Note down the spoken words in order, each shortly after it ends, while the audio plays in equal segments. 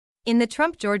In the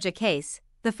Trump Georgia case,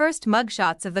 the first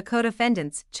mugshots of the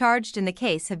co-defendants charged in the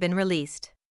case have been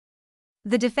released.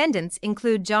 The defendants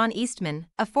include John Eastman,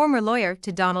 a former lawyer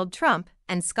to Donald Trump,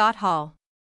 and Scott Hall.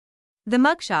 The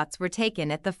mugshots were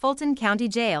taken at the Fulton County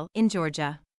Jail in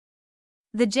Georgia.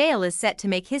 The jail is set to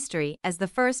make history as the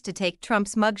first to take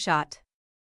Trump's mugshot.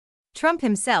 Trump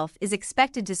himself is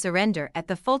expected to surrender at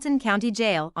the Fulton County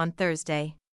Jail on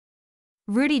Thursday.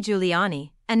 Rudy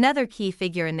Giuliani, another key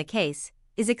figure in the case,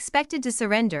 is expected to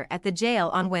surrender at the jail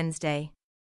on Wednesday.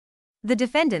 The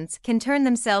defendants can turn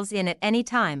themselves in at any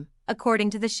time, according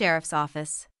to the sheriff's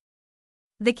office.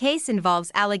 The case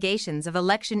involves allegations of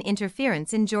election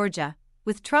interference in Georgia,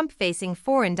 with Trump facing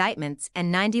 4 indictments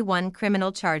and 91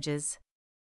 criminal charges.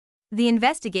 The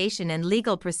investigation and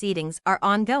legal proceedings are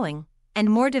ongoing, and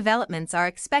more developments are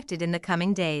expected in the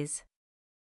coming days.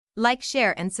 Like,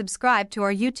 share, and subscribe to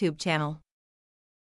our YouTube channel.